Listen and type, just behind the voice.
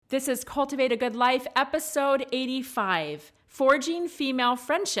This is Cultivate a Good Life, episode 85, Forging Female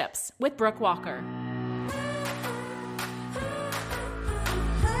Friendships with Brooke Walker.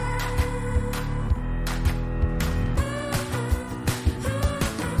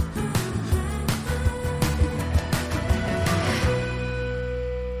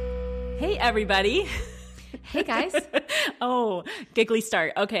 Hey, everybody. Hey, guys. Oh, giggly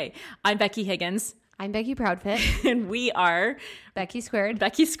start. Okay, I'm Becky Higgins. I'm Becky Proudfit. And we are Becky Squared.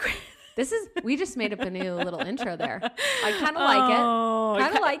 Becky Squared. We just made up a new little intro there. I kind of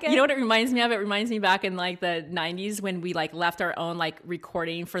like it. You know what it reminds me of? It reminds me back in like the 90s when we like left our own like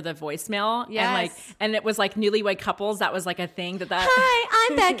recording for the voicemail. Yes. And it was like newlywed couples. That was like a thing that. Hi,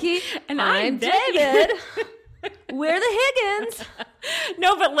 I'm Becky. And I'm Becky. David. We're the Higgins.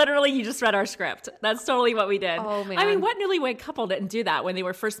 No, but literally you just read our script. That's totally what we did. Oh, man. I mean, what newlywed couple didn't do that when they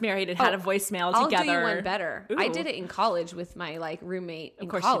were first married and had a voicemail I'll together? do you one better. Ooh. I did it in college with my like roommate in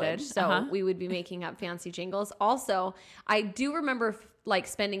course college. you did. So we would be making up fancy jingles. Also, I do remember like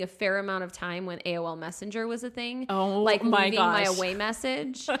spending a fair amount of time when AOL Messenger was a thing. Oh, like my leaving gosh. my away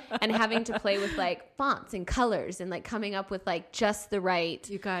message and having to play with like fonts and colors and like coming up with like just the right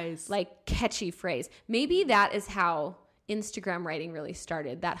You guys. like catchy phrase. Maybe that is how Instagram writing really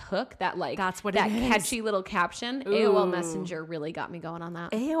started. That hook, that like That's what that it is. catchy little caption. Ooh. AOL Messenger really got me going on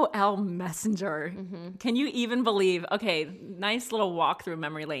that. AOL Messenger. Can you even believe? Okay, nice little walk through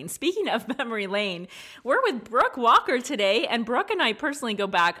memory lane. Speaking of memory lane, we're with Brooke Walker today, and Brooke and I personally go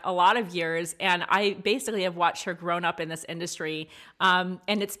back a lot of years, and I basically have watched her grown up in this industry, and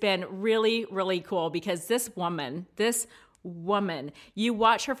it's been really, really cool because this woman, you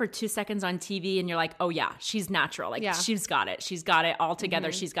watch her for 2 seconds on TV and you're like, oh yeah, she's natural. Like she's got it all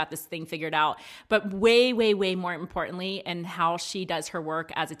together. She's got this thing figured out. But way, way, way more importantly, and how she does her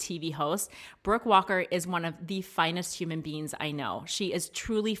work as a TV host, Brooke Walker is one of the finest human beings I know. She is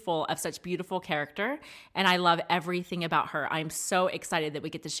truly full of such beautiful character, and I love everything about her. I'm so excited that we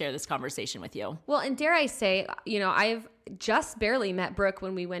get to share this conversation with you. Well, and dare I say, I've just barely met Brooke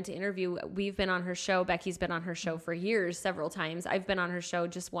when we went to interview. We've been on her show. Becky's been on her show for years, several times. I've been on her show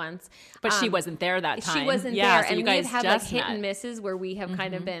just once. But she wasn't there that time. She wasn't there. So and you guys we've had like just hit met. and misses where we have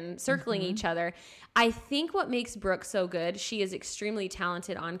kind of been circling each other. I think what makes Brooke so good, she is extremely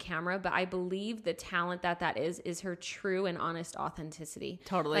talented on camera, but I believe the talent that is her true and honest authenticity.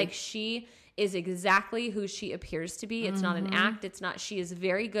 Totally. Like she is exactly who she appears to be. It's not an act. It's not, she is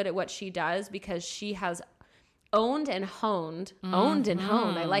very good at what she does because she has owned and honed.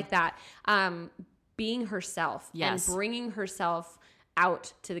 I like that. Being herself and bringing herself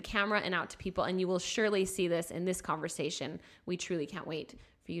out to the camera and out to people. And you will surely see this in this conversation. We truly can't wait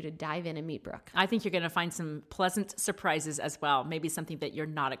for you to dive in and meet Brooke. I think you're going to find some pleasant surprises as well, maybe something that you're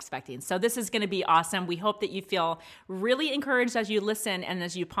not expecting. So this is going to be awesome. We hope that you feel really encouraged as you listen and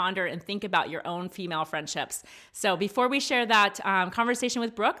as you ponder and think about your own female friendships. So before we share that conversation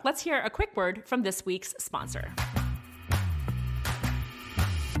with Brooke, let's hear a quick word from this week's sponsor.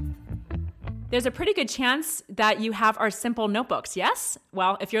 There's a pretty good chance that you have our simple notebooks, yes?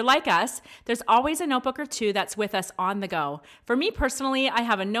 Well, if you're like us, there's always a notebook or two that's with us on the go. For me personally, I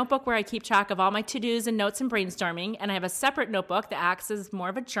have a notebook where I keep track of all my to-dos and notes and brainstorming, and I have a separate notebook that acts as more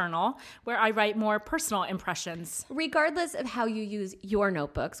of a journal where I write more personal impressions. Regardless of how you use your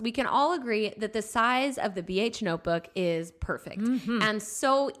notebooks, we can all agree that the size of the BH notebook is perfect and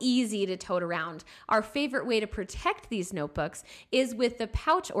so easy to tote around. Our favorite way to protect these notebooks is with the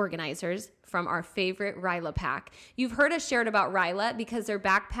pouch organizers from our favorite Ryla pack. You've heard us share it about Ryla because their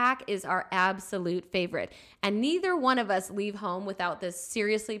backpack is our absolute favorite. And neither one of us leave home without this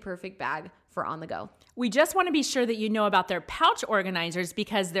seriously perfect bag for on the go. We just want to be sure that you know about their pouch organizers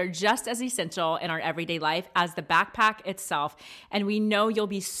because they're just as essential in our everyday life as the backpack itself. And we know you'll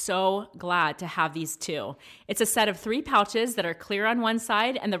be so glad to have these too. It's a set of 3 pouches that are clear on one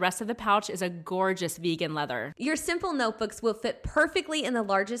side, and the rest of the pouch is a gorgeous vegan leather. Your simple notebooks will fit perfectly in the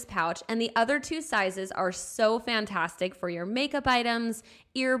largest pouch, and the other 2 sizes are so fantastic for your makeup items,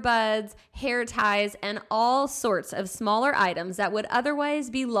 earbuds, hair ties, and all sorts of smaller items that would otherwise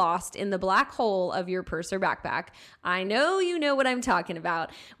be lost in the black hole of your purse or backpack. I know you know what I'm talking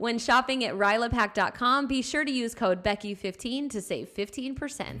about. When shopping at rylapack.com, be sure to use code Becky15 to save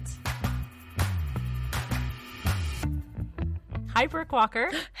 15%. Hi, Brooke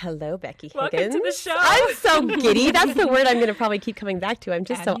Walker. Hello, Becky Higgins. Welcome to the show. I'm so giddy. That's the word I'm going to probably keep coming back to. I'm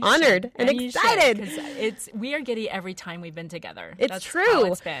just so honored and excited. We are giddy every time we've been together. That's true. How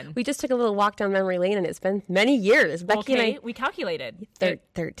it's been. We just took a little walk down memory lane, and it's been many years. Becky and I, we calculated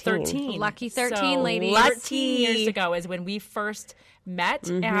 13. 13. Lucky 13, ladies. 13 years ago is when we first met,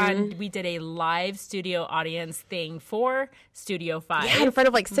 and we did a live studio audience thing for Studio 5. Yeah, in front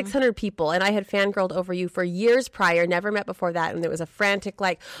of like 600 people. And I had fangirled over you for years prior, never met before that. And there was a frantic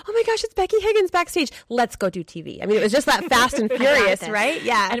like, oh my gosh, it's Becky Higgins backstage. Let's go do TV. I mean, it was just that fast and furious, right?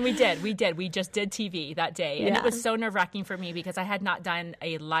 Yeah. And we did. We just did TV that day. And it was so nerve-wracking for me because I had not done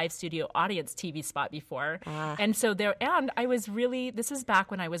a live studio audience TV spot before. And so I was really, this is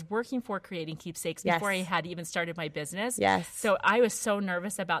back when I was working for Creating Keepsakes before I had even started my business. Yes. So I was so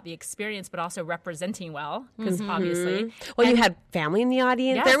nervous about the experience, but also representing well, because obviously. Well, you had family in the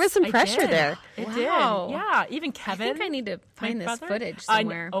audience. Yes, there was some pressure there. It did. Yeah. Even Kevin. I think I need to find this footage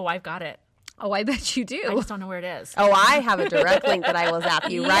somewhere. I've got it. Oh, I bet you do. I just don't know where it is. Oh, I have a direct link that I will zap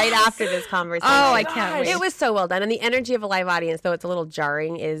you right after this conversation. Oh, I can't wait. It was so well done. And the energy of a live audience, though it's a little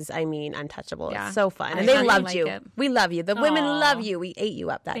jarring, is, I mean, untouchable. Yeah. It's so fun. I And they really loved like you. it. We love you. The women love you. We ate you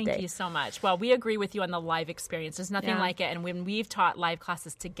up that day. Thank you so much. Well, we agree with you on the live experience. There's nothing like it. And when we've taught live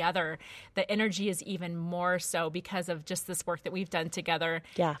classes together, the energy is even more so because of just this work that we've done together.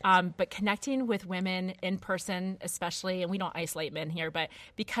 Yeah. But connecting with women in person, especially, and we don't isolate men here, but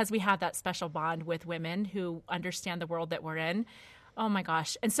because we have that special bond with women who understand the world that we're in. Oh my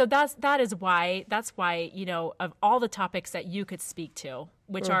gosh. And so that's why, you know, of all the topics that you could speak to,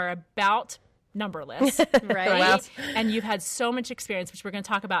 which are about numberless, right? And you've had so much experience, which we're going to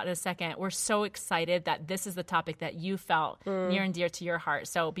talk about in a second. We're so excited that this is the topic that you felt near and dear to your heart.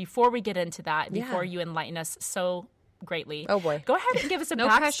 So before we get into that, before you enlighten us so greatly. Oh boy. Go ahead and give us a No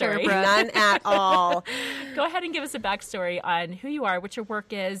backstory. pressure, Brooke. None at all. Go ahead and give us a backstory on who you are, what your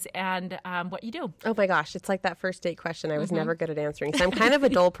work is, and what you do. Oh my gosh, it's like that first date question I was never good at answering. So I'm kind of a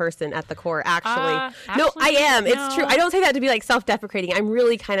dull person at the core, actually. No, I am. No. It's true. I don't say that to be like self-deprecating. I'm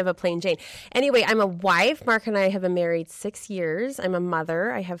really kind of a plain Jane. Anyway, I'm a wife. Mark and I have been married 6 years. I'm a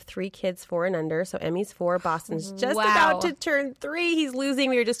mother. I have 3 kids, 4 and under. So Emmy's 4. Boston's just about to turn 3. He's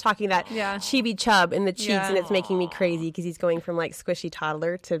losing. We were just talking that chibi chub in the cheeks, and it's making me crazy because he's going from like squishy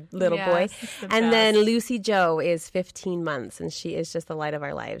toddler to little boy. And then Lucy Jo is 15 months, and she is just the light of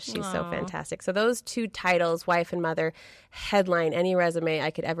our lives. She's so fantastic. So those 2 titles, wife and mother, headline any resume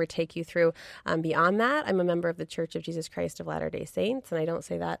I could ever take you through. Beyond that, I'm a member of the Church of Jesus Christ of Latter-day Saints, and I don't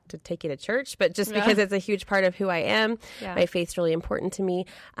say that to take you to church, but just because it's a huge part of who I am. My faith's really important to me.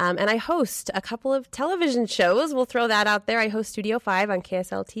 And I host a couple of television shows. We'll throw that out there. I host Studio 5 on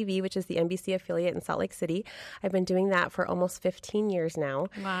KSL TV, which is the NBC affiliate in Salt Lake City. I've been doing that for almost 15 years now,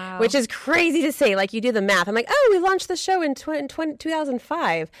 which is crazy to say. Like, you do the math. I'm like, oh, we launched the show in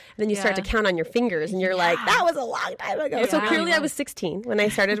 2005. And then you start to count on your fingers, and you're like, that was a long time ago. So clearly I was 16 when I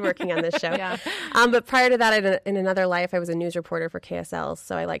started working on this show. But prior to that, in another life, I was a news reporter for KSL.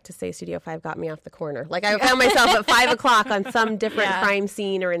 So I like to say Studio 5 got me off the corner. Like, I found myself at 5 o'clock on some different crime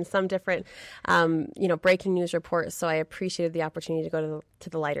scene or in some different, breaking news report. So I appreciated the opportunity to go to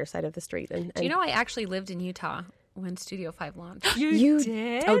the lighter side of the street. And Do you know I actually lived in Utah when Studio 5 launched? You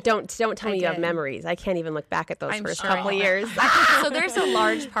did? Oh, don't tell me you have memories. I can't even look back at those first couple of years. So there's a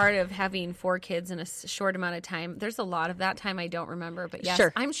large part of having 4 kids in a short amount of time. There's a lot of that time I don't remember, but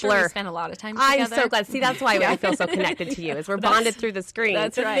yes, I'm sure we spent a lot of time together. I'm so glad. See, that's why I feel so connected to you, is we're bonded through the screen.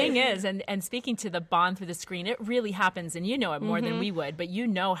 That's right. The thing is, and speaking to the bond through the screen, it really happens, and you know it more than we would, but you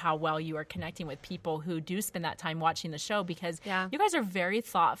know how well you are connecting with people who do spend that time watching the show, because you guys are very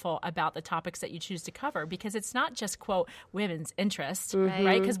thoughtful about the topics that you choose to cover, because it's not just, quote, women's interest,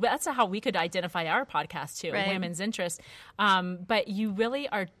 right? Because that's how we could identify our podcast too, women's interest. But you really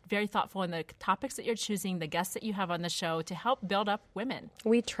are very thoughtful in the topics that you're choosing, the guests that you have on the show, to help build up women.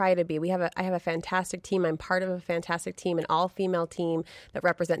 We try to be. I have a fantastic team. I'm part of a fantastic team, an all-female team that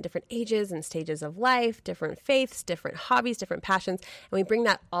represent different ages and stages of life, different faiths, different hobbies, different passions, and we bring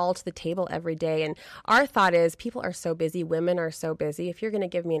that all to the table every day. And our thought is, people are so busy, women are so busy. If you're going to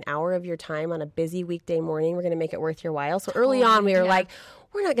give me an hour of your time on a busy weekday morning, we're going to make it worth your while. So early on, we were like,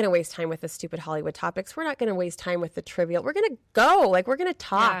 we're not going to waste time with the stupid Hollywood topics. We're not going to waste time with the trivial. We're going to go. Like, we're going to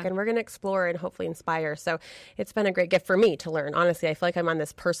talk and we're going to explore and hopefully inspire. So it's been a great gift for me to learn. Honestly, I feel like I'm on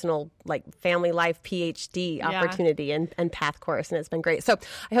this personal, like, family life PhD opportunity and path course, and it's been great. So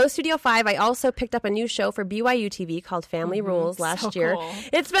I host Studio 5. I also picked up a new show for BYU TV called Family Rules last year. Cool.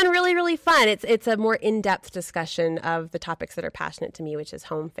 It's been really, really fun. It's a more in-depth discussion of the topics that are passionate to me, which is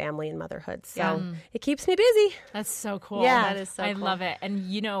home, family, and motherhood. So it keeps me busy. That's so cool. Yeah, that is so I cool. love it. And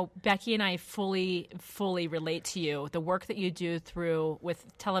you know, Becky and I fully relate to you. The work that you do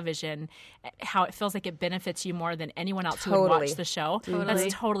with television, how it feels like it benefits you more than anyone else who would watch the show.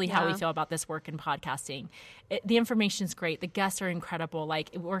 That's totally how we feel about this work in podcasting. the information's great. The guests are incredible.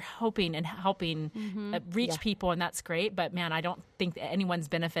 Like, we're hoping and helping reach people, and that's great. But man, I don't think that anyone's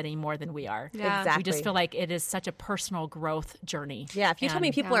benefiting more than we are. Yeah. Exactly. We just feel like it is such a personal growth journey. Yeah, if you tell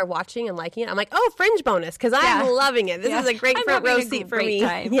me people are watching and liking it, I'm like, oh, Fringe bonus, because I'm loving it. This is a great front row seat for me.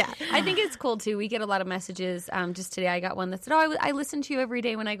 Time. Yeah, I think it's cool too. We get a lot of messages. Just today, I got one that said, "Oh, I listen to you every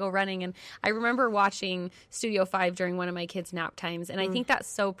day when I go running," and I remember watching Studio 5 during one of my kids' nap times, and I think that's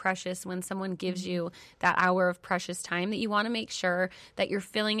so precious when someone gives you that hour of precious time, that you want to make sure that you're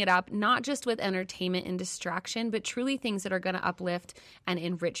filling it up not just with entertainment and distraction, but truly things that are going to uplift and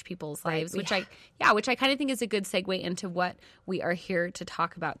enrich people's lives. Which I kind of think is a good segue into what we are here to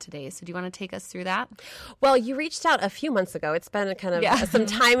talk about today. So, do you want to take us through that? Well, you reached out a few months ago. It's been a kind of some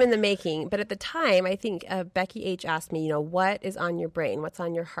time in the making. But at the time, I think Becky H. asked me, what is on your brain? What's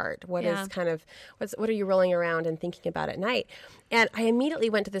on your heart? What is what are you rolling around and thinking about at night? And I immediately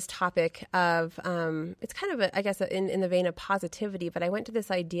went to this topic of, it's kind of, I guess, in the vein of positivity, but I went to this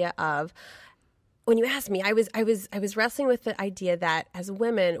idea of, when you asked me, I was wrestling with the idea that as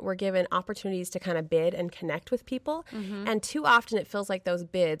women, we're given opportunities to kind of bid and connect with people. And too often it feels like those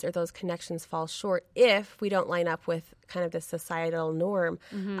bids or those connections fall short if we don't line up with kind of the societal norm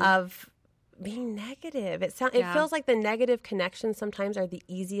of being negative. It feels like the negative connections sometimes are the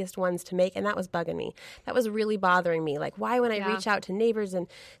easiest ones to make, and that was bugging me. That was really bothering me. Like, why when I reach out to neighbors and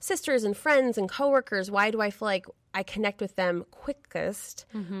sisters and friends and coworkers, why do I feel like I connect with them quickest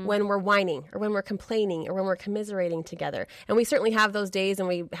when we're whining or when we're complaining or when we're commiserating together? And we certainly have those days and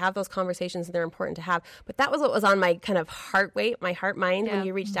we have those conversations, and they're important to have. But that was what was on my kind of heart mind when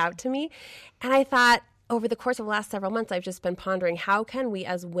you reached out to me. And I thought, over the course of the last several months, I've just been pondering, how can we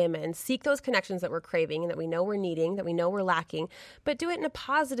as women seek those connections that we're craving and that we know we're needing, that we know we're lacking, but do it in a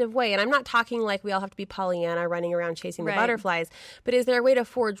positive way? And I'm not talking like we all have to be Pollyanna running around chasing the butterflies, but is there a way to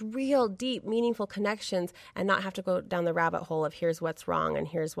forge real, deep, meaningful connections and not have to go down the rabbit hole of here's what's wrong and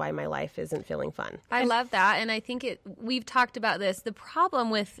here's why my life isn't feeling fun? I love that. And I think we've talked about this. The problem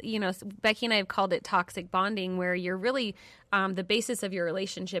with, Becky and I have called it toxic bonding, where you're really the basis of your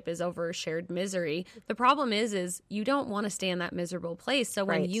relationship is over shared misery. The problem is you don't want to stay in that miserable place. So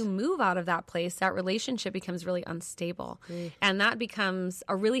when you move out of that place, that relationship becomes really unstable. And that becomes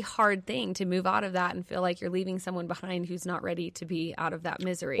a really hard thing, to move out of that and feel like you're leaving someone behind who's not ready to be out of that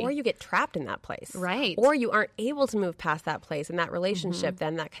misery. Or you get trapped in that place. Right. Or you aren't able to move past that place, and that relationship,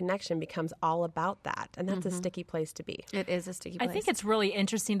 then that connection becomes all about that. And that's a sticky place to be. It is a sticky place. I think it's really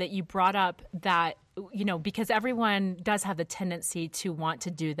interesting that you brought up that, because everyone does have the tendency to want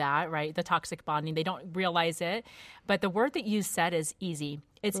to do that, right? The toxic bonding, they don't realize it. But the word that you said is easy.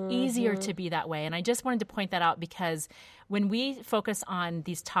 It's easier to be that way. And I just wanted to point that out, because when we focus on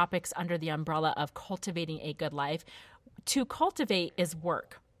these topics under the umbrella of cultivating a good life, to cultivate is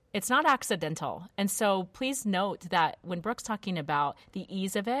work. It's not accidental. And so please note that when Brooke's talking about the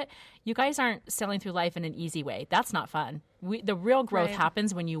ease of it, you guys aren't sailing through life in an easy way. That's not fun. The real growth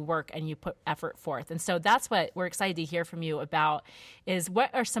happens when you work and you put effort forth. And so that's what we're excited to hear from you about, is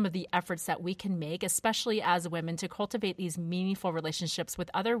what are some of the efforts that we can make, especially as women, to cultivate these meaningful relationships with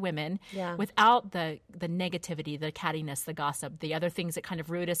other women without the negativity, the cattiness, the gossip, the other things that kind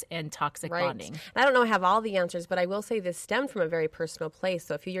of root us in toxic bonding. And I don't know I have all the answers, but I will say this stemmed from a very personal place.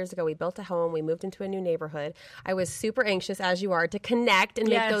 So a few years ago, we built a home. We moved into a new neighborhood. I was super anxious, as you are, to connect and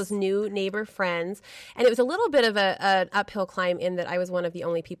make those new neighbor friends. And it was a little bit of an uphill climb, in that I was one of the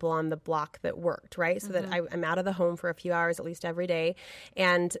only people on the block that worked, right? So that I'm out of the home for a few hours at least every day.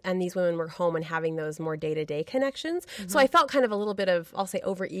 And these women were home and having those more day-to-day connections. So I felt kind of a little bit of, I'll say,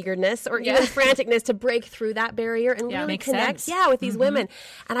 over-eagerness or even franticness to break through that barrier and really connect with these women.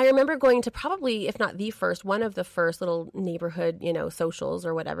 And I remember going to probably, if not the first, one of the first little neighborhood, socials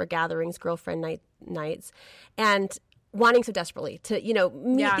or whatever, gatherings, girlfriend nights, and wanting so desperately to,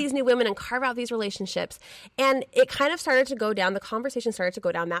 meet these new women and carve out these relationships. And it kind of started to go down, the conversation started to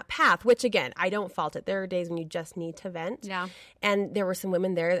go down that path, which again, I don't fault it. There are days when you just need to vent. Yeah. And there were some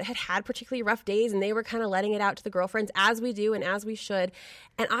women there that had particularly rough days, and they were kind of letting it out to the girlfriends, as we do and as we should.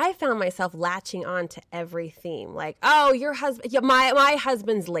 And I found myself latching on to every theme. Like, oh, your husband, my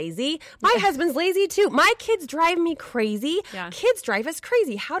husband's lazy. My husband's lazy too. My kids drive me crazy. Yeah. Kids drive us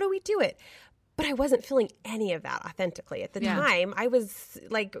crazy. How do we do it? But I wasn't feeling any of that authentically. At the time, I was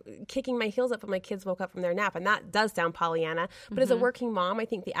like kicking my heels up when my kids woke up from their nap. And that does sound Pollyanna. But as a working mom, I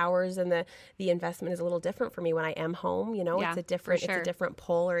think the hours and the investment is a little different for me when I am home. It's a different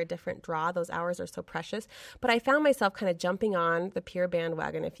pull or a different draw. Those hours are so precious. But I found myself kind of jumping on the peer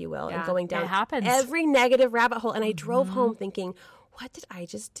bandwagon, if you will, and going down every negative rabbit hole. And I drove home thinking, what did I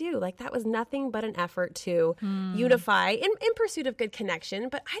just do? Like, that was nothing but an effort to unify in pursuit of good connection.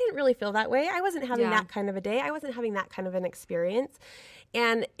 But I didn't really feel that way. I wasn't having that kind of a day. I wasn't having that kind of an experience.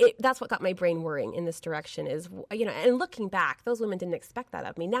 And that's what got my brain worrying in this direction is, and looking back, those women didn't expect that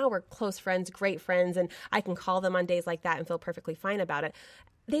of me. Now we're close friends, great friends, and I can call them on days like that and feel perfectly fine about it.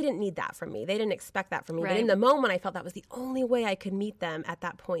 They didn't need that from me. They didn't expect that from me. Right. But in the moment, I felt that was the only way I could meet them at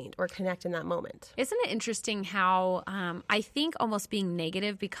that point or connect in that moment. Isn't it interesting how I think almost being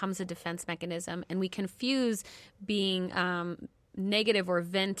negative becomes a defense mechanism, and we confuse being negative or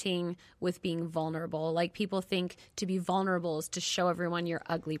venting with being vulnerable. Like, people think to be vulnerable is to show everyone your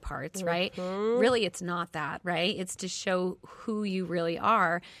ugly parts, right? Really, it's not that, right? It's to show who you really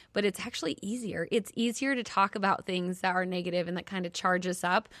are, but it's actually easier. It's easier to talk about things that are negative and that kind of charge us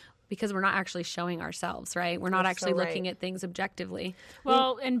up because we're not actually showing ourselves, right? We're not actually looking at things objectively.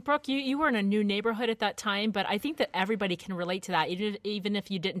 Well, and Brooke, you were in a new neighborhood at that time, but I think that everybody can relate to that, even if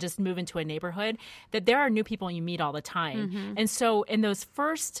you didn't just move into a neighborhood, that there are new people you meet all the time. And so in those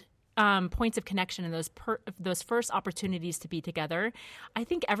first points of connection and those first opportunities to be together, I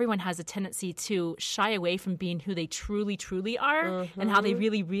think everyone has a tendency to shy away from being who they truly, truly are and how they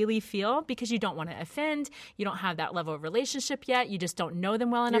really, really feel, because you don't want to offend. You don't have that level of relationship yet. You just don't know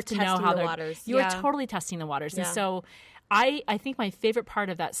them well enough to know how they're. You're totally testing the waters. And so I think my favorite part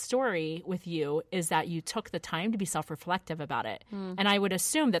of that story with you is that you took the time to be self-reflective about it. And I would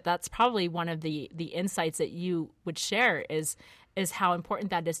assume that that's probably one of the insights that you would share is how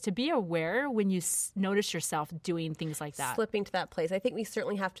important that is, to be aware when you notice yourself doing things like that. Slipping to that place. I think we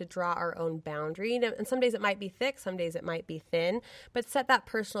certainly have to draw our own boundary. And some days it might be thick, some days it might be thin, but set that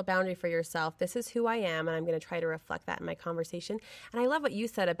personal boundary for yourself. This is who I am, and I'm going to try to reflect that in my conversation. And I love what you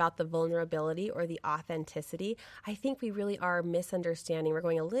said about the vulnerability or the authenticity. I think we really are misunderstanding. We're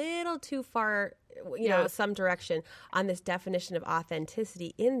going a little too far, some direction on this definition of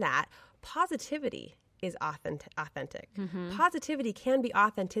authenticity, in that positivity is authentic. Positivity can be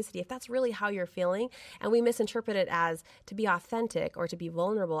authenticity if that's really how you're feeling, and we misinterpret it as to be authentic or to be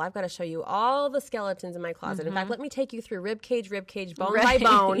vulnerable. I've got to show you all the skeletons in my closet. In fact, let me take you through rib cage, bone by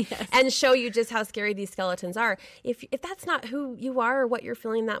bone, and show you just how scary these skeletons are. If that's not who you are or what you're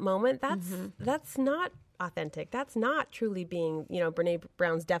feeling in that moment, that's not authentic. That's not truly being, Brene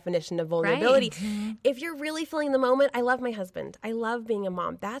Brown's definition of vulnerability. If you're really feeling the moment, I love my husband. I love being a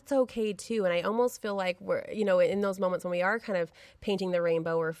mom. That's okay too. And I almost feel like we're, in those moments when we are kind of painting the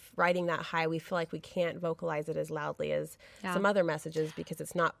rainbow or riding that high, we feel like we can't vocalize it as loudly as some other messages because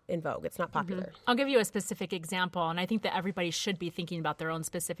it's not in vogue. It's not popular. I'll give you a specific example, and I think that everybody should be thinking about their own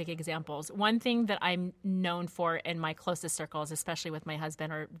specific examples. One thing that I'm known for in my closest circles, especially with my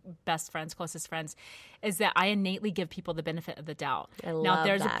husband or best friends, closest friends, is that I innately give people the benefit of the doubt. Now,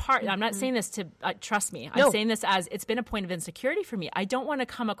 there's a part, I'm not saying this to, trust me, I'm saying this as it's been a point of insecurity for me. I don't want to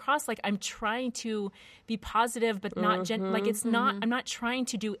come across like I'm trying to be positive, but not, like it's not, I'm not trying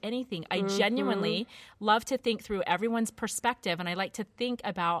to do anything. I genuinely love to think through everyone's perspective, and I like to think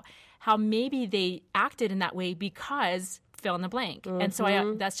about how maybe they acted in that way because fill in the blank. And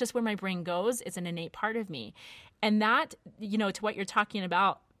so that's just where my brain goes. It's an innate part of me. And that, to what you're talking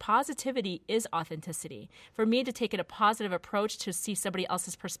about, positivity is authenticity. For me to take it a positive approach to see somebody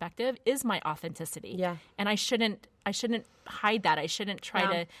else's perspective is my authenticity. Yeah. And I shouldn't hide that. I shouldn't try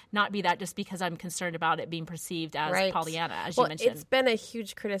to not be that just because I'm concerned about it being perceived as Pollyanna, as you mentioned. It's been a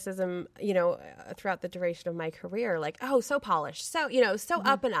huge criticism, throughout the duration of my career. Like, so polished, so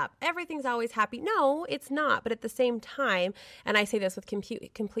up and up. Everything's always happy. No, it's not. But at the same time, and I say this with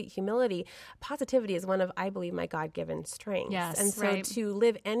complete humility, positivity is one of, I believe, my God-given strengths. Yes, and so to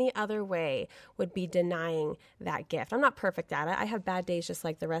live any other way would be denying that gift. I'm not perfect at it. I have bad days just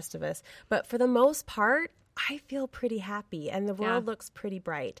like the rest of us. But for the most part, I feel pretty happy and the world looks pretty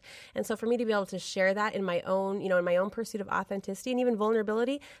bright. And so for me to be able to share that in my own, in my own pursuit of authenticity and even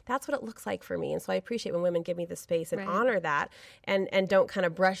vulnerability, that's what it looks like for me. And so I appreciate when women give me the space and honor that and don't kind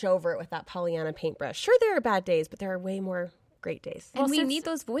of brush over it with that Pollyanna paintbrush. Sure, there are bad days, but there are way more great days. And we need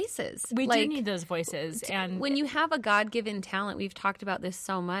those voices. We do need those voices. And when you have a God-given talent, we've talked about this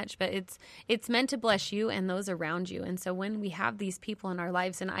so much, but it's meant to bless you and those around you. And so when we have these people in our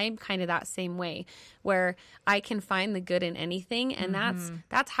lives, and I'm kind of that same way, where I can find the good in anything, and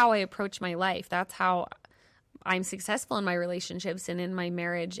that's how I approach my life. That's how I'm successful in my relationships and in my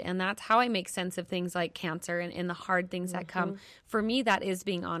marriage. And that's how I make sense of things like cancer and the hard things that come. For me, that is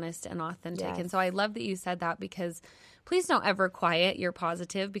being honest and authentic. Yes. And so I love that you said that, because please don't ever quiet your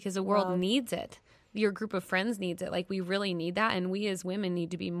positive, because the world needs it. Your group of friends needs it. Like, we really need that. And we as women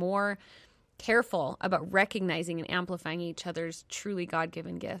need to be more careful about recognizing and amplifying each other's truly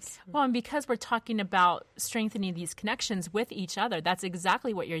God-given gifts. Well, and because we're talking about strengthening these connections with each other, that's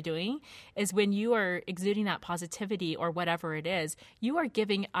exactly what you're doing, is when you are exuding that positivity or whatever it is, you are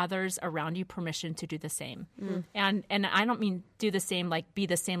giving others around you permission to do the same. And I don't mean do the same, like be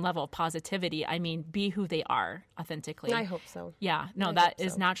the same level of positivity. I mean, be who they are authentically. I hope so. Yeah, no, that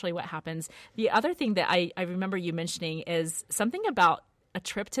is naturally what happens. The other thing that I remember you mentioning is something about a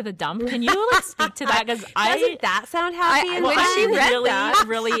trip to the dump. Can you like speak to that? Because Doesn't that sound happy? Well, when she I'm read really, that.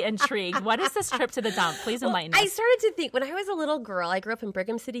 really intrigued. What is this trip to the dump? Please enlighten I us. started to think when I was a little girl, I grew up in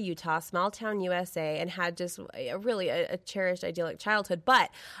Brigham City, Utah, small town USA, and had just a cherished, idyllic childhood. But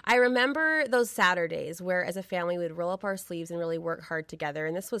I remember those Saturdays where, as a family, we'd roll up our sleeves and really work hard together.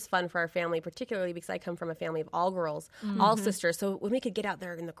 And this was fun for our family, particularly because I come from a family of all girls, all sisters. So when we could get out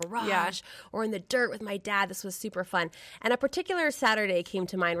there in the garage or in the dirt with my dad, this was super fun. And a particular Saturday came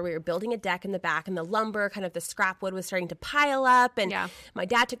to mind where we were building a deck in the back, and the lumber, kind of the scrap wood, was starting to pile up. And my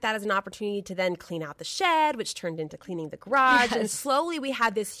dad took that as an opportunity to then clean out the shed, which turned into cleaning the garage. And slowly we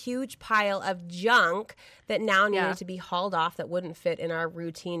had this huge pile of junk that now needed to be hauled off that wouldn't fit in our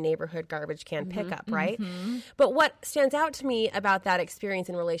routine neighborhood garbage can pickup, right? But what stands out to me about that experience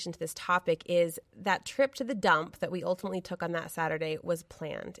in relation to this topic is that trip to the dump that we ultimately took on that Saturday was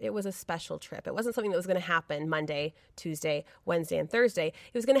planned. It was a special trip. It wasn't something that was going to happen Monday, Tuesday, Wednesday, and Thursday.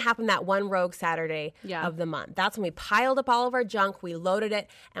 It was going to happen that one rogue Saturday of the month. That's when we piled up all of our junk, we loaded it,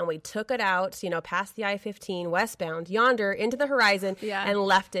 and we took it out, past the I-15 westbound, yonder, into the horizon, and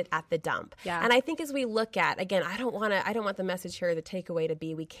left it at the dump. And I think as we look at, again, I don't want the message here, the takeaway to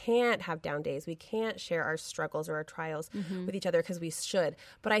be, we can't have down days. We can't share our struggles or our trials with each other because we should.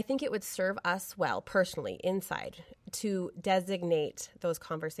 But I think it would serve us well, personally, inside, to designate those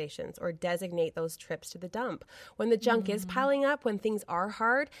conversations or designate those trips to the dump. When the junk is piling up, when things are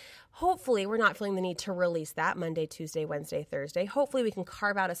hard, hopefully we're not feeling the need to release that Monday, Tuesday, Wednesday, Thursday. Hopefully we can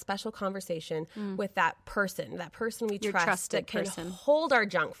carve out a special conversation with that person we trust that can hold our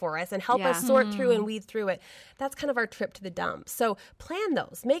junk for us and help us sort through and weed through it. That's kind of our trip to the dump. So plan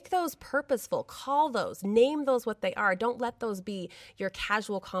those, make those purposeful, call those, name those what they are. Don't let those be your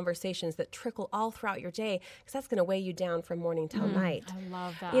casual conversations that trickle all throughout your day, because that's going to weigh you down from morning till night. I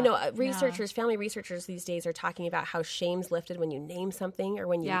love that. Researchers, family researchers these days are talking about how shame's lifted when you name something or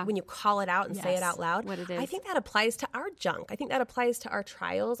when you call it out and say it out loud. What it is. I think that applies to our junk. I think that applies to our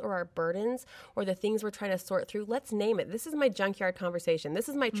trials or our burdens or the things we're trying to sort through. Let's name it. This is my junkyard conversation. This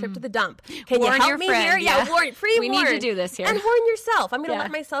is my trip to the dump. Can warn you help your me friend, here? yeah. We need to do this here. And warn yourself. I'm going to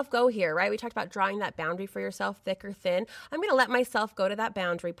let myself go here, right? We talked about drawing that boundary for yourself, thick or thin. I'm going to let myself go to that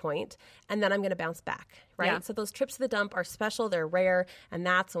boundary point, and then I'm going to bounce back, right? Yeah. So those trips to the dump are special. They're rare, and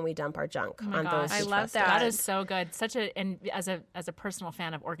that's when we dump our junk on those. I love that. That is so good. And as a personal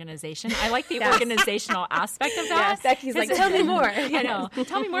fan of organization, I like the organizational aspect of that. Becky's like, tell me more. I know.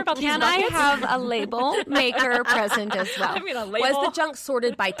 Tell me more about Can these I buckets. have a label maker present as well? I'm gonna label Was the junk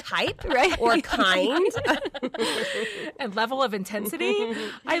sorted by type, right, or kind? and level of intensity.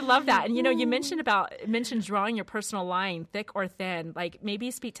 I love that. And you mentioned drawing your personal line, thick or thin. Like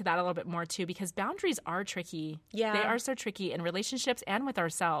maybe speak to that a little bit more too, because boundaries are tricky. Yeah, they are so tricky in relationships and with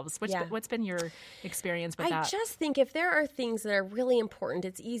ourselves. What's been your experience with that? I just think if there are things that are really important,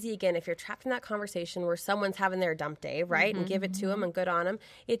 it's easy, again, if you're trapped in that conversation where someone's having their dump day, right, and give it to them and good on them,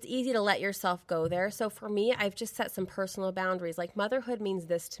 it's easy to let yourself go there. So for me, I've just set some personal boundaries. Like, motherhood means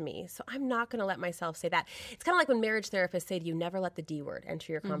this to me, so I'm not going to let myself say that. It's kind of like when marriage therapists say to you, never let the D word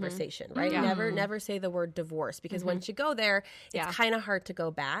enter your conversation, right? Never say the word divorce, because once you go there, it's kind of hard to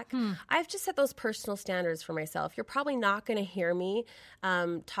go back. I've just set those personal standards for myself. You're probably not going to hear me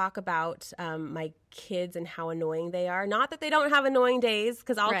talk about my kids and how annoying they are. Not that they don't have annoying days,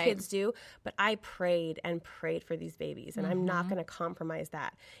 because all kids do, but I prayed and prayed for these babies, and I'm not going to compromise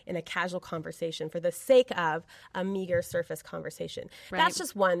that in a casual conversation for the sake of a meager surface conversation. That's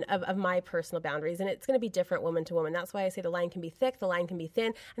just one of my personal boundaries, and it's going to be different woman to woman. That's why I say the line can be thick, the line can be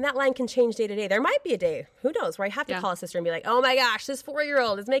thin, and that line can change day to day. There might be a day, who knows, where I have to call a sister and be like, oh my gosh, this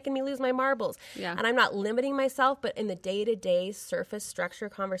 4-year-old is making me lose my marbles. And I'm not limiting myself, but in the day-to-day surface structure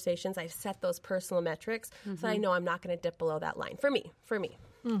conversations, I've set those personal metrics so I know I'm not going to dip below that line. For me.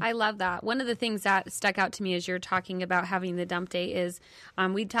 I love that. One of the things that stuck out to me as you're talking about having the dump day is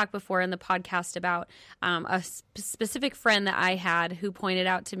we talked before in the podcast about a specific friend that I had who pointed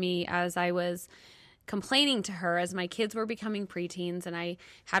out to me as I was complaining to her as my kids were becoming preteens. And I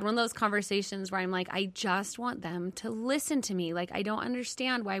had one of those conversations where I'm like, I just want them to listen to me. Like, I don't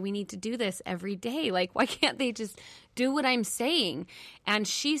understand why we need to do this every day. Like, why can't they just do what I'm saying? And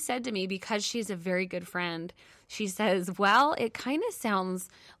she said to me, because she's a very good friend, she says, well, it kind of sounds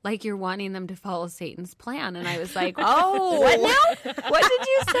like you're wanting them to follow Satan's plan. And I was like, oh, what now? What did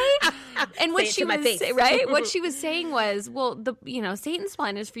you say? And what she was saying, right? What she was saying was, well, Satan's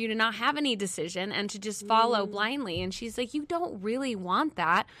plan is for you to not have any decision and to just follow blindly. And she's like, you don't really want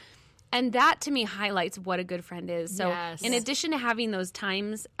that. And that to me highlights what a good friend is. So in addition to having those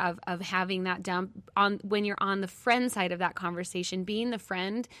times of having that dump on when you're on the friend side of that conversation, being the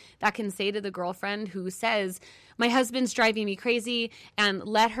friend that can say to the girlfriend who says, my husband's driving me crazy, and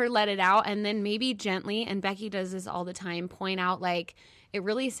let it out. And then maybe gently, and Becky does this all the time, point out like, it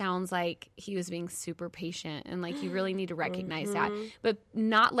really sounds like he was being super patient, and like you really need to recognize that. But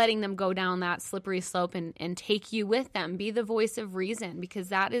not letting them go down that slippery slope and take you with them. Be the voice of reason, because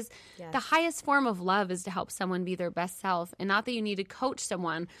that is the highest form of love, is to help someone be their best self. And not that you need to coach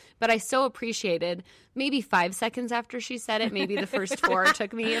someone, but I so appreciated, maybe 5 seconds after she said it, maybe the first 4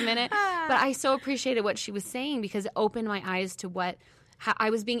 took me a minute, but I so appreciated what she was saying, because it opened my eyes to how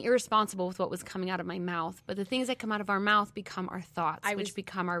I was being irresponsible with what was coming out of my mouth. But the things that come out of our mouth become our thoughts, which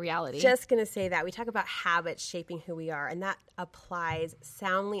become our reality. Just going to say that. We talk about habits shaping who we are, and that applies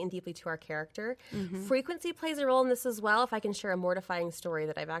soundly and deeply to our character. Frequency plays a role in this as well. If I can share a mortifying story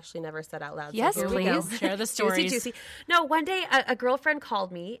that I've actually never said out loud. Yes, so please. Share the stories. Juicy. No, one day a girlfriend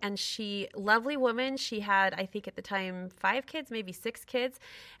called me, and lovely woman, she had, I think at the time, 5 kids, maybe 6 kids.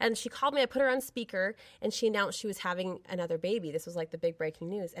 And she called me, I put her on speaker, and she announced she was having another baby. This was like the big breaking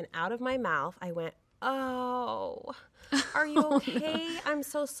news. And out of my mouth, I went, oh, are you okay? I'm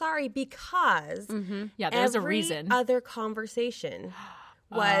so sorry, because there's a reason. Other conversation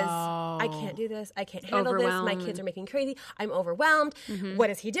was, I can't do this. I can't handle this. My kids are making crazy. I'm overwhelmed. What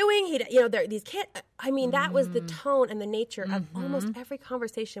is he doing? These kids. I mean, that was the tone and the nature of almost every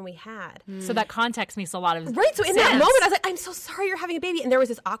conversation we had. So that context makes a lot of right. So in that moment, I was like, I'm so sorry you're having a baby. And there was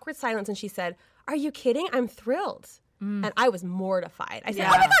this awkward silence. And she said, are you kidding? I'm thrilled. And I was mortified. I said,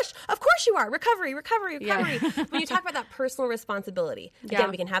 oh my gosh, of course you are. Recovery. When you talk about that personal responsibility,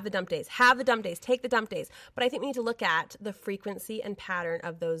 again, we can have the dump days, take the dump days. But I think we need to look at the frequency and pattern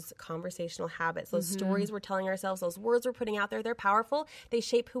of those conversational habits, those stories we're telling ourselves, those words we're putting out there. They're powerful. They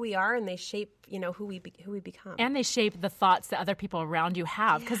shape who we are, and they shape, who we become. And they shape the thoughts that other people around you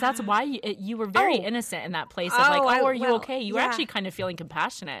have, because that's why you were very innocent in that place of are you okay? You were actually kind of feeling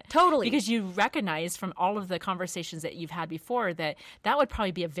compassionate. Totally. Because you recognized from all of the conversations that you've had before that would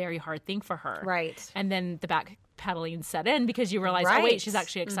probably be a very hard thing for her. Right. And then the backpedaling set in, because you realize, oh wait, she's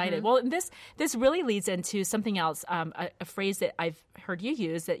actually excited. Well, this really leads into something else, a phrase that I've heard you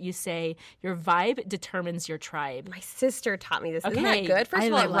use, that you say, your vibe determines your tribe. My sister taught me this. Okay. Isn't that good? First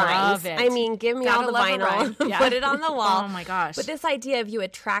of all, it rhymes. It. I mean, give me all the vinyl, put it on the wall. Oh my gosh. But this idea of you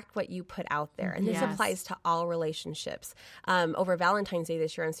attract what you put out there, and this applies to all relationships. Over Valentine's Day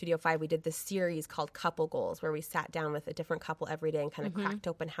this year on Studio 5, we did this series called Couple Goals, where we sat down with a different couple every day and kind of cracked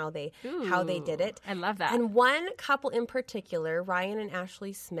open how they did it. I love that. And one couple in particular, Ryan and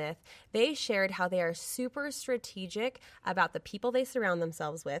Ashley Smith, they shared how they are super strategic about the people they surround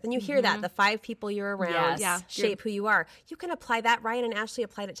themselves with. And you hear that, the 5 people you're around shape who you are. You can apply that. Ryan and Ashley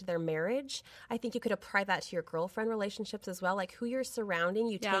applied it to their marriage. I think you could apply that to your girlfriend relationships as well. Like, who you're surrounding,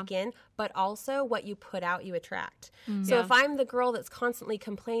 you take in, but also what you put out, you attract. So if I'm the girl that's constantly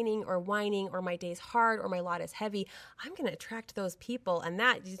complaining or whining, or my day's hard, or my lot is heavy, I'm going to attract those people. And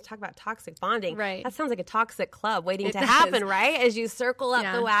that, you talk about toxic bonding. Right. That sounds like a toxic club waiting to happen, right? As you circle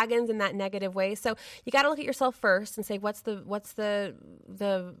up the wagons in that negative way. So you got to look at yourself first and say, what's the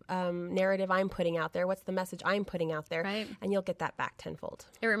narrative I'm putting out there? What's the message I'm putting out there? Right. And you'll get that back tenfold.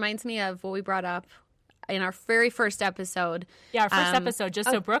 It reminds me of what we brought up in our very first episode. Yeah, our first episode, just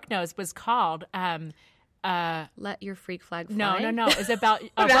so Brooke knows, was called Let Your Freak Flag Fly. No. It's about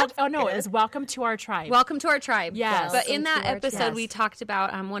it was Welcome to Our Tribe. Welcome to Our Tribe. Yes. But in that episode, we talked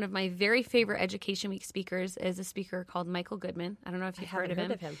about one of my very favorite Education Week speakers is a speaker called Michael Goodman. I don't know if you've heard of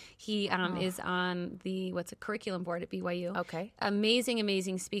him. He is on the curriculum board at BYU. Okay.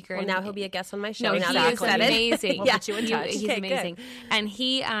 Amazing speaker. Well, now he'll be a guest on my show. No, now he is amazing. We'll put you in touch. He's amazing. Good. And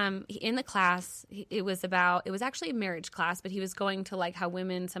he in the class, it was actually a marriage class, but he was going to how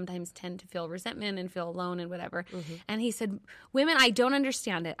women sometimes tend to feel resentment and feel alone and whatever. And he said, women, I don't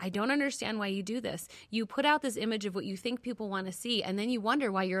understand it. I don't understand why you do this. You put out this image of what you think people want to see, and then you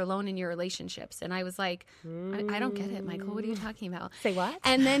wonder why you're alone in your relationships. And I was like, I don't get it, Michael. What are you talking about? Say what?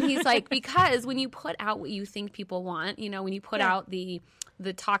 And then he's like, because when you put out what you think people want, when you put out the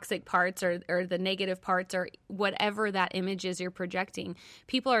the toxic parts or the negative parts or whatever that image is you're projecting,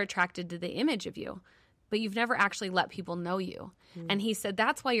 people are attracted to the image of you. But you've never actually let people know you. And he said,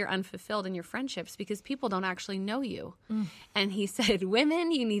 that's why you're unfulfilled in your friendships, because people don't actually know you. And he said,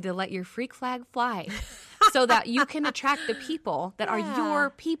 women, you need to let your freak flag fly so that you can attract the people that are your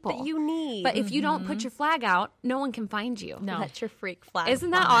people. That you need. But if you don't put your flag out, no one can find you. No. Let your freak flag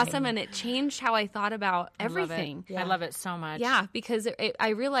Isn't that fly. awesome? And it changed how I thought about everything. I love it so much. Yeah, because I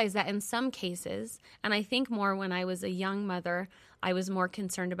realized that in some cases, and I think more when I was a young mother, I was more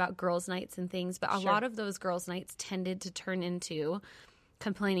concerned about girls' nights and things, but a lot of those girls' nights tended to turn into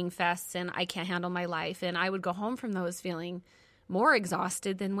complaining fests and I can't handle my life. And I would go home from those feeling more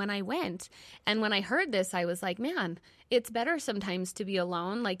exhausted than when I went. And when I heard this, I was like, man, it's better sometimes to be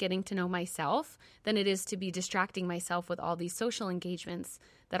alone, like getting to know myself, than it is to be distracting myself with all these social engagements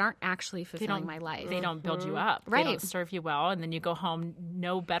that aren't actually fulfilling my life. They don't build you up. Right. They don't serve you well. And then you go home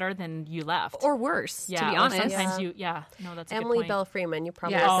no better than you left. Or worse, yeah, to be or honest. sometimes no, that's a Emily good point. Bell Freeman, you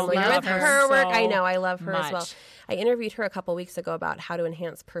probably Yes. are familiar Love with her her work. so I know, I love her as well. much. I interviewed her a couple weeks ago about how to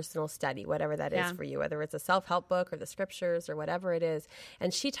enhance personal study, whatever that is for you, whether it's a self-help book or the scriptures or whatever it is.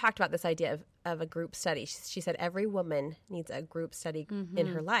 And she talked about this idea of a group study. She said every woman needs a group study in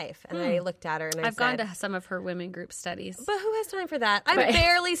her life. And I looked at her and I I've said, gone to some of her women group studies. but who has time for that? I'm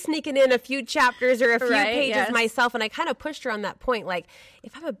barely sneaking in a few chapters or a few Right, pages yes. myself. And I kind of pushed her on that point. Like,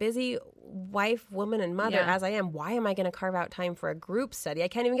 if I'm a busy wife, woman, and mother, Yeah. as I am, why am I going to carve out time for a group study? I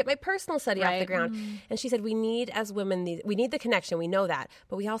can't even get my personal study off the Right. ground. And she said, we need, as women, we need the connection. We know that.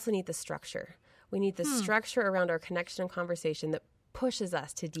 But we also need the structure. We need the structure around our connection and conversation that pushes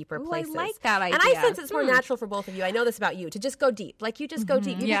us to deeper places. I like that idea. And I sense it's more natural for both of you. I know this about you, to just go deep. Like, you just go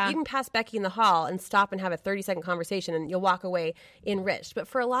deep. You can pass Becky in the hall and stop and have a 30-second conversation and you'll walk away enriched. But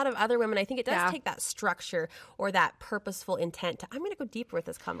for a lot of other women, I think it does take that structure or that purposeful intent to, I'm going to go deeper with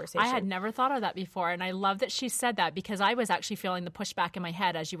this conversation. I had never thought of that before, and I love that she said that, because I was actually feeling the pushback in my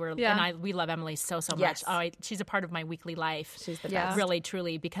head as you were. Yeah. And we love Emily so Yes. much. She's a part of my weekly life. She's the Yeah. best. Really,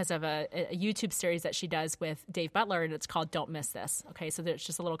 truly, because of a YouTube series that she does with Dave Butler, and it's called "Don't Miss This." Okay, so there's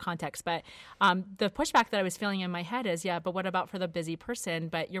just a little context, but the pushback that I was feeling in my head is, but what about for the busy person?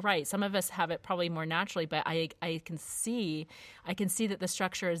 But you're right. Some of us have it probably more naturally, but I can see that the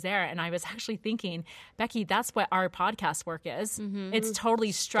structure is there. And I was actually thinking, Becky, that's what our podcast work is. It's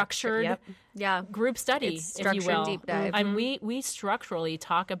totally structured. Yep. Yeah. Group study, It's if you structured will. deep dive. And we structurally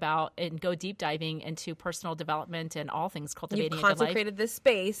talk about and go deep diving into personal development and all things You've cultivating a good life. consecrated this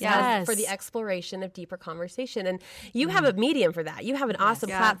space Yes. for the exploration of deeper conversation. And you have a medium for that. You have an awesome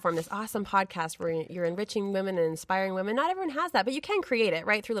platform, this awesome podcast where you're enriching women and inspiring women. Not everyone has that, but you can create it,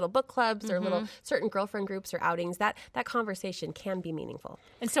 right? Through little book clubs or little certain girlfriend groups or outings. That conversation can be meaningful.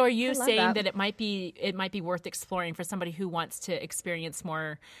 And so, are you love saying that. that it might be worth exploring for somebody who wants to experience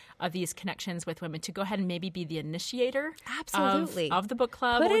more of these connections with women to go ahead and maybe be the initiator Absolutely. of the book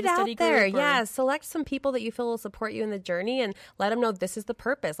club Put or it the study out there. group? Or- Yeah. Select some people that you feel will support you in the journey and let them know this is the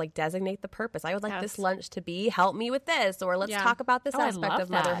purpose. Like, designate the purpose. I would like this lunch to be help me with this, or let's talk about this Oh, I aspect love of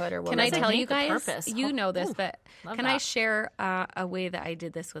that. motherhood or Can womanhood. I tell you Designate the guys? purpose. You know this, but love can I that. share a way that I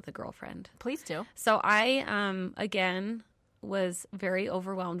did this with a girlfriend? Please do. So I, again, was very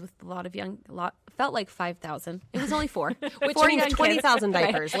overwhelmed with a lot of felt like 5,000. It was only 4. Which Four means young kids. 20,000 Right.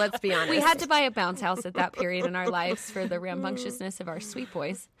 diapers, let's be honest. We had to buy a bounce house at that period in our lives for the rambunctiousness of our sweet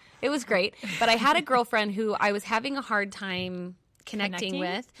boys. It was great. But I had a girlfriend who I was having a hard time connecting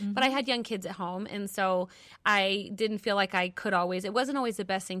with, but I had young kids at home, and so I didn't feel like I could always, it wasn't always the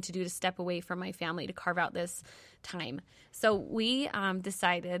best thing to do to step away from my family to carve out this time. So we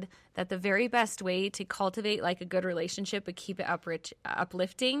decided that the very best way to cultivate like a good relationship but keep it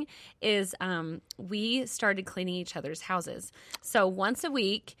uplifting is we started cleaning each other's houses. So once a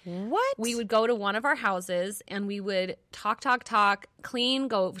week, we would go to one of our houses and we would talk, clean,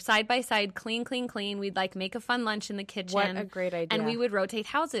 go side by side, clean. We'd like make a fun lunch in the kitchen. What a great idea. And we would rotate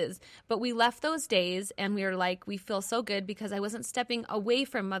houses. But we left those days and we were like, we feel so good because I wasn't stepping away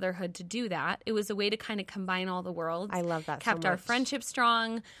from motherhood to do that. It was a way to kind of combine all the worlds. I love that so Kept our much. friendship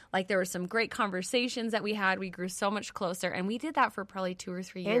strong. Like there were some great conversations that we had. We grew so much closer. And we did that for probably 2 or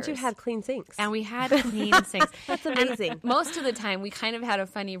 3 years. And you had clean sinks. And we had clean sinks. That's amazing. And most of the time, we kind of had a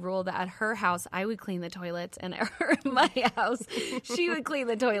funny rule that at her house, I would clean the toilets, and at my house, she would clean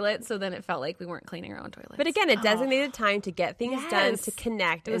the toilet. So then it felt like we weren't cleaning our own toilets. But again, a designated time to get things done, Yes. to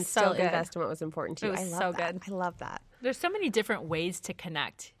connect, It was and so still good. invest in what was important to you. It was I love so that. good. I love that. There's so many different ways to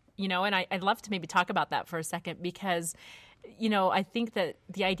connect, and I'd love to maybe talk about that for a second, because I think that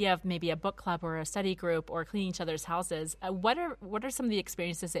the idea of maybe a book club or a study group or cleaning each other's houses, what are some of the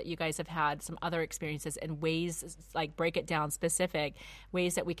experiences that you guys have had, some other experiences and ways, like break it down specific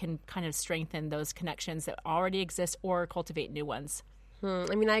ways that we can kind of strengthen those connections that already exist or cultivate new ones?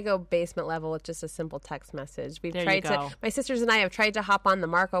 I mean, I go basement level with just a simple text message. My sisters and I have tried to hop on the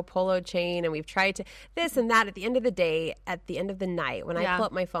Marco Polo chain, and we've tried to this and that. At the end of the day, at the end of the night, when I pull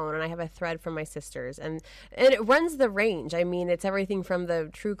up my phone and I have a thread from my sisters, and it runs the range. I mean, it's everything from the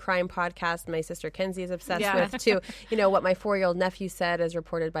true crime podcast my sister Kenzie is obsessed with to, what my 4-year-old nephew said as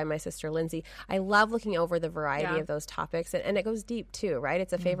reported by my sister Lindsay. I love looking over the variety of those topics, and it goes deep too, right?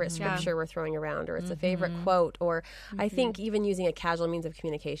 It's a favorite scripture we're throwing around, or it's a favorite quote, or I think even using a casual means of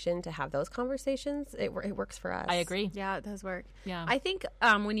communication to have those conversations, it works for us. I agree. Yeah, it does work. Yeah. I think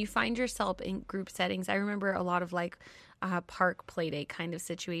when you find yourself in group settings, I remember a lot of park play date kind of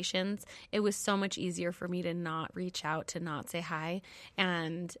situations. It was so much easier for me to not reach out, to not say hi,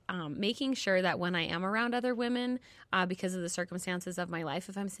 and making sure that when I am around other women, because of the circumstances of my life,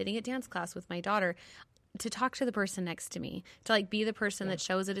 if I'm sitting at dance class with my daughter, to talk to the person next to me, to be the person that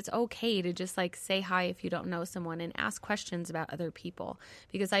shows that it's okay to just say hi if you don't know someone and ask questions about other people,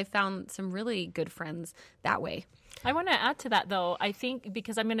 because I found some really good friends that way. I want to add to that, though. I think,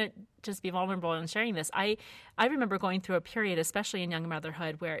 because I'm going to just be vulnerable in sharing this, I remember going through a period, especially in young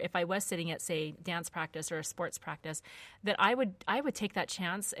motherhood, where if I was sitting at, say, dance practice or a sports practice, that I would take that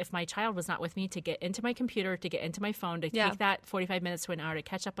chance if my child was not with me to get into my computer, to get into my phone, to take that 45 minutes to an hour to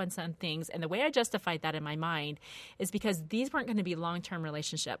catch up on some things. And the way I justified that in my mind is because these weren't going to be long-term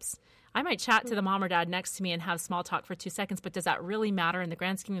relationships. I might chat to the mom or dad next to me and have small talk for 2 seconds, but does that really matter in the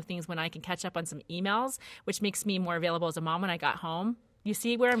grand scheme of things when I can catch up on some emails, which makes me more available as a mom when I got home? You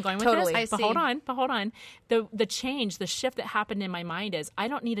see where I'm going with this? But hold on. The change, the shift that happened in my mind is I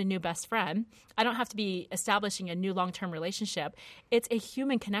don't need a new best friend. I don't have to be establishing a new long-term relationship. It's a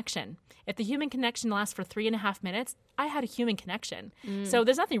human connection. If the human connection lasts for 3.5 minutes, I had a human connection. So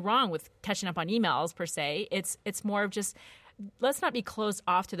there's nothing wrong with catching up on emails per se. It's more of just, let's not be closed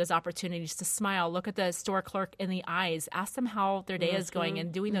off to those opportunities to smile, look at the store clerk in the eyes, ask them how their day is going,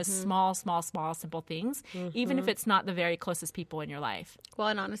 and doing those small, simple things, even if it's not the very closest people in your life. Well,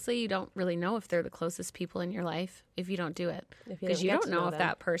 and honestly, you don't really know if they're the closest people in your life if you don't do it. Because you don't know if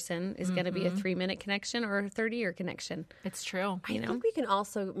that person is going to be a 3-minute connection or a 30-year connection. It's true. I think we can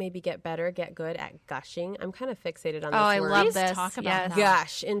also maybe get good at gushing. I'm kind of fixated on this word. I love Please this. Talk about that.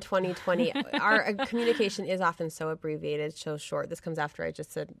 Gush in 2020. Our communication is often so abbreviated, so short. This comes after I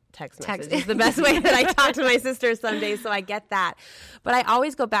just said text message. It's the best way that I talk to my sisters some days, so I get that. But I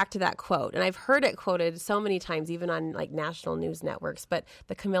always go back to that quote, and I've heard it quoted so many times, even on national news networks. But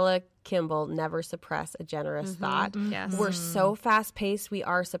the Camilla Kimball, never suppress a generous thought. Yes. We're so fast-paced, we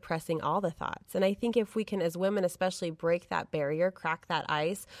are suppressing all the thoughts. And I think if we can, as women especially, break that barrier, crack that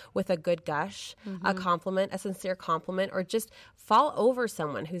ice with a good gush, a compliment, a sincere compliment, or just fall over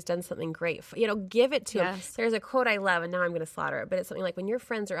someone who's done something great. Give it to them. There's a quote I love, and now I'm going to slaughter it, but it's something like, when your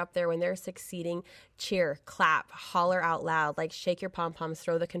friends are up there, when they're succeeding, cheer, clap, holler out loud, shake your pom-poms,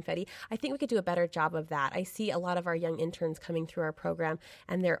 throw the confetti. I think we could do a better job of that. I see a lot of our young interns coming through our program,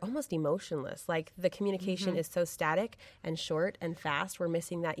 and they're almost emotionless. The communication is so static and short and fast. We're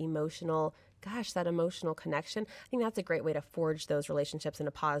missing that emotional connection. I think that's a great way to forge those relationships in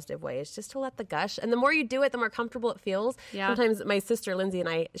a positive way, is just to let the gush. And the more you do it, the more comfortable it feels. Yeah. Sometimes my sister Lindsay and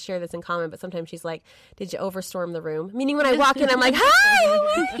I share this in common, but sometimes she's like, did you overstorm the room? Meaning when I walk in, I'm like, hi!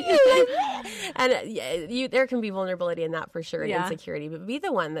 And there can be vulnerability in that for sure, and insecurity, but be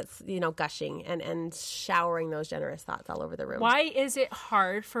the one that's, gushing and showering those generous thoughts all over the room. Why is it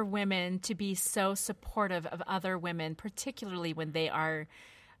hard for women to be so supportive of other women, particularly when they are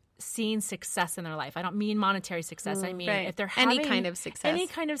seeing success in their life? I don't mean monetary success. I mean, if they're having any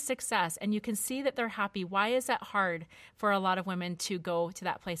kind of success, and you can see that they're happy. Why is that hard for a lot of women to go to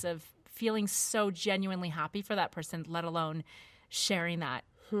that place of feeling so genuinely happy for that person, let alone sharing that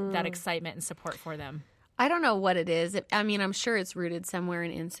excitement and support for them? I don't know what it is. I mean, I'm sure it's rooted somewhere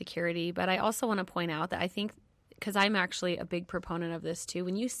in insecurity, but I also want to point out that I think, because I'm actually a big proponent of this too,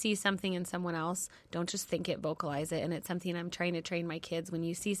 when you see something in someone else, don't just think it, vocalize it. And it's something I'm trying to train my kids. When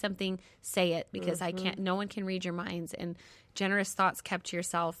you see something, say it, because no one can read your minds. And generous thoughts kept to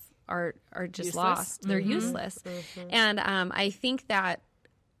yourself are just useless. Lost. They're useless. And I think that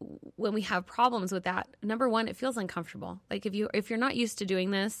when we have problems with that, number one, it feels uncomfortable. Like if you're not used to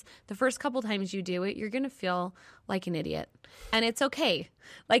doing this, the first couple times you do it, you're going to feel like an idiot. And it's okay.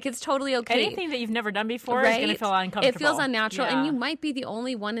 Like it's totally okay. Anything that you've never done before is going to feel uncomfortable. It feels unnatural. And you might be the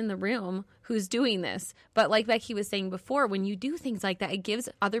only one in the room who's doing this. But like Becky was saying before, when you do things like that, it gives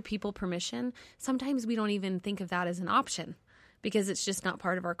other people permission. Sometimes we don't even think of that as an option because it's just not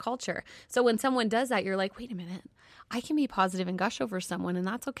part of our culture. So when someone does that, you're like, wait a minute. I can be positive and gush over someone, and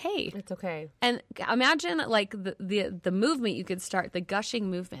that's okay. It's okay. And imagine like the movement you could start, the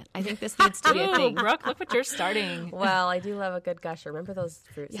gushing movement. I think this needs to be a thing. Brooke, look what you're starting. Well, I do love a good gusher. Remember those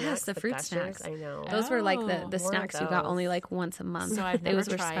fruit snacks? Yes, the fruit gushers? snacks. I know. Those were like the snacks you got only like once a month. So I've never Those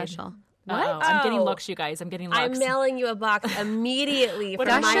were tried. special. What? I'm getting looks, you guys. I'm getting looks. I'm mailing you a box immediately. What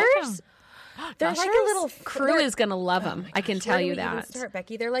for are my... They're Gushers? like a little Crew is going to love them. I can tell you Where do we even that. start,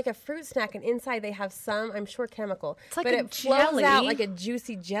 Becky? They're like a fruit snack, and inside they have some, I'm sure, chemical. It's like but a it flows jelly. out like a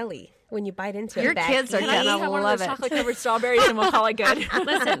juicy jelly when you bite into it. Your Becky. kids are Can I gonna have one of love those it. chocolate-covered strawberries and we'll call it good?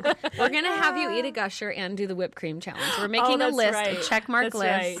 Listen, we're going to have you eat a gusher and do the whipped cream challenge. We're making a that's list, right. a check mark That's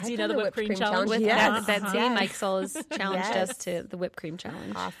list. right. Do you know the whipped cream challenge? With Yes. that Z Yes. Michael's challenged Yes. us to the whipped cream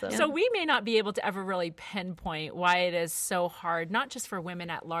challenge. Awesome. So we may not be able to ever really pinpoint why it is so hard, not just for women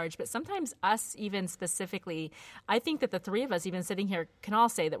at large, but sometimes us even specifically. I think that the three of us even sitting here can all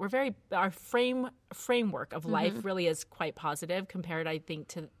say that our framework of life really is quite positive compared, I think,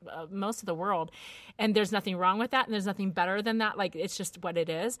 to most of the world. And there's nothing wrong with that, and there's nothing better than that. Like, it's just what it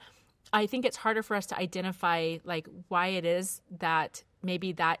is. I think it's harder for us to identify, like, why it is that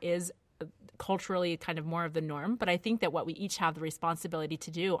maybe that is culturally kind of more of the norm. But I think that what we each have the responsibility to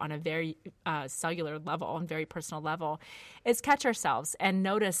do on a very cellular level and very personal level is catch ourselves and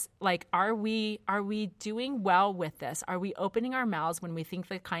notice, like, are we doing well with this? Are we opening our mouths when we think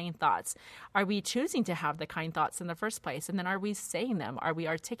the kind thoughts? Are we choosing to have the kind thoughts in the first place? And then are we saying them? Are we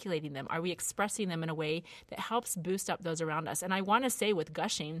articulating them? Are we expressing them in a way that helps boost up those around us? And I want to say with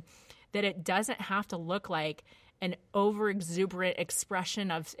gushing that it doesn't have to look like an over-exuberant expression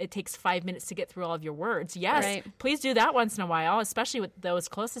of it takes 5 minutes to get through all of your words. Yes, Right. Please do that once in a while, especially with those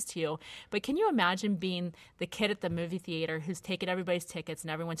closest to you. But can you imagine being the kid at the movie theater who's taken everybody's tickets and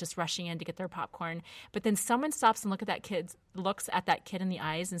everyone's just rushing in to get their popcorn, but then someone stops and looks at that kid in the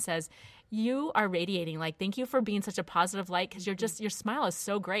eyes and says, "You are radiating. Like, thank you for being such a positive light because your smile is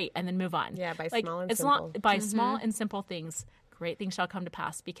so great," and then move on. Yeah, by like, small and as long- simple. by small and simple things. Great things shall come to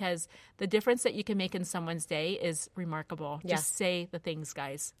pass, because the difference that you can make in someone's day is remarkable. Yeah. Just say the things,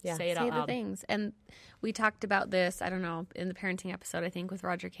 guys. Yeah. Say it Say out the loud. things. And we talked about this, I don't know, in the parenting episode, I think, with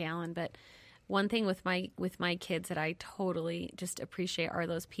Roger K. Allen. But one thing with my kids that I totally just appreciate are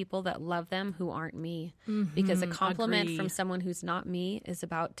those people that love them who aren't me. Because a compliment agree. from someone who's not me is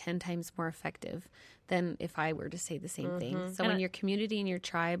about 10 times more effective than if I were to say the same thing. So when your community and your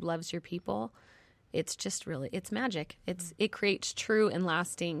tribe loves your people, it's just really, it's magic. It creates true and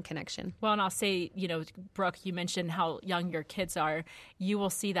lasting connection. Well, and I'll say, Brooke, you mentioned how young your kids are. You will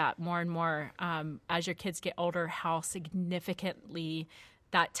see that more and more as your kids get older, how significantly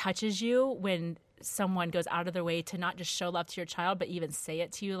that touches you when someone goes out of their way to not just show love to your child, but even say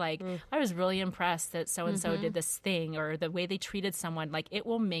it to you. Like, I was really impressed that so-and-so did this thing, or the way they treated someone. Like, it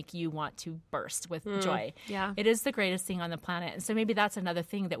will make you want to burst with joy. Yeah. It is the greatest thing on the planet. And so maybe that's another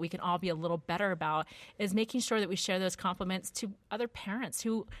thing that we can all be a little better about, is making sure that we share those compliments to other parents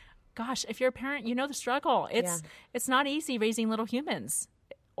who, gosh, if you're a parent, you know the struggle. It's not easy raising little humans.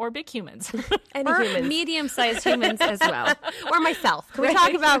 Or big humans. Any Or humans. medium-sized humans as well. Or myself. Can we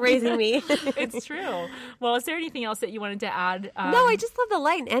talk about raising me? It's true. Well, is there anything else that you wanted to add? No, I just love the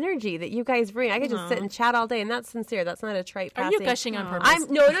light and energy that you guys bring. I could just sit and chat all day, and that's sincere. That's not a trite Are passing. you gushing on purpose?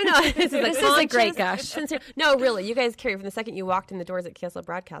 No. This is a great gush. Sincere. No, really. You guys carry, from the second you walked in the doors at KSL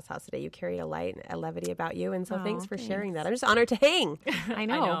Broadcast House today, you carried a light and a levity about you, and so thanks for sharing that. I'm just honored to hang. I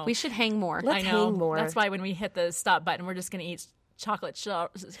know. know. We should hang more. Let's I know. hang more. That's why when we hit the stop button, we're just going to eat chocolate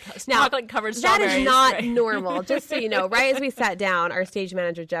covered That strawberries. is not right? normal. Just so you know, right as we sat down, our stage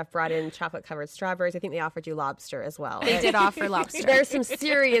manager Jeff brought in chocolate covered strawberries. I think they offered you lobster as well. They did offer lobster. There's some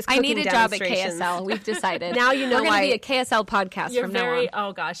serious I cooking need a job at demonstrations. KSL. We've decided. Now you know We're going why- to be a KSL podcast You're from very, now on.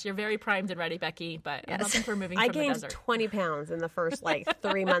 oh gosh, you're very primed and ready, Becky, but I'm hoping for moving I from the gained desert. 20 pounds in the first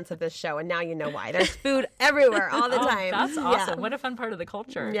 3 months of this show, and now you know why. There's food everywhere all the time. That's Yeah. awesome. What a fun part of the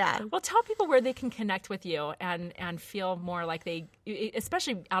culture. Yeah. Well, tell people where they can connect with you and feel more like they,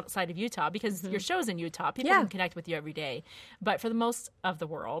 especially outside of Utah, because your show's in Utah. People Yeah. can connect with you every day. But for the most of the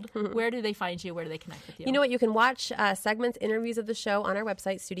world, where do they find you? Where do they connect with you? You know what? You can watch segments, interviews of the show on our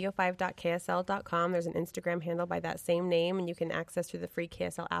website, studio5.ksl.com. There's an Instagram handle by that same name, and you can access through the free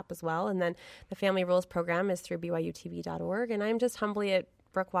KSL app as well. And then the Family Rules program is through byutv.org. And I'm just humbly at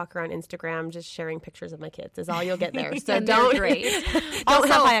Brooke Walker on Instagram, just sharing pictures of my kids is all you'll get there. So And don't, they're great. don't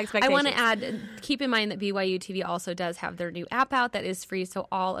have high I expectations. want to add, keep in mind that BYU TV also does have their new app out that is free. So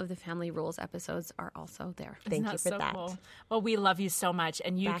all of the Family Rules episodes are also there. Thank Isn't you for so that. Cool? Well, we love you so much,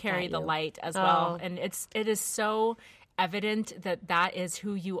 and you Back carry at the you. light as well. Oh. And it is so evident that that is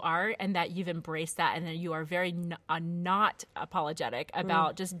who you are, and that you've embraced that, and that you are very not apologetic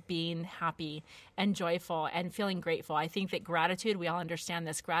about just being happy and joyful and feeling grateful. I think that gratitude, we all understand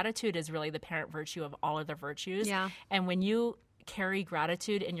this, gratitude is really the parent virtue of all other virtues. Yeah. And when you carry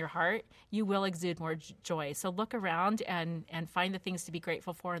gratitude in your heart, you will exude more joy. So look around and find the things to be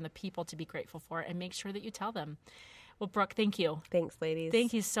grateful for and the people to be grateful for, and make sure that you tell them. Well, Brooke, thank you. Thanks, ladies.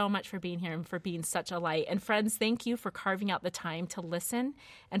 Thank you so much for being here and for being such a light. And friends, thank you for carving out the time to listen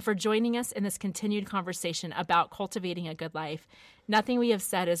and for joining us in this continued conversation about cultivating a good life. Nothing we have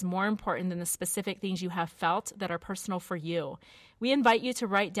said is more important than the specific things you have felt that are personal for you. We invite you to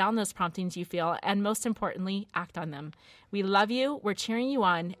write down those promptings you feel, and most importantly, act on them. We love you, we're cheering you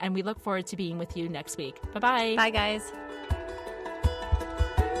on, and we look forward to being with you next week. Bye-bye. Bye, guys.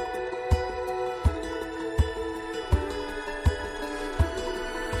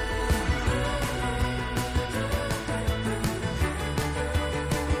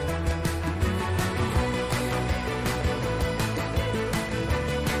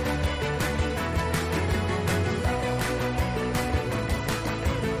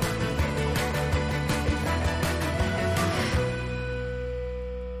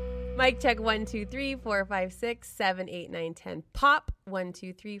 Mic check 1, 2, 3, 4, 5, 6, 7, 8, 9, 10. Pop 1,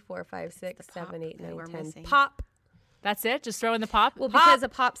 2, 3, 4, 5, 6, 7, 8, 9, we're 10. missing. Pop. That's it? Just throw in the pop? Well, because a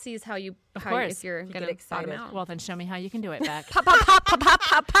pop sees how you, course. if you're get going to excited. bottom out. Well, then show me how you can do it back. Pop, pop, pop, pop, pop,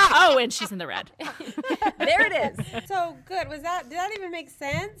 pop, pop. Oh, and she's in the red. There it is. So good. Did that even make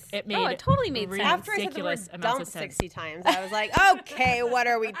sense? It made it totally made sense. After I said the word ridiculous amounts dump of sense. 60 times, I was like, okay, what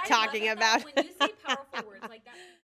are we talking about? When you say powerful words like that.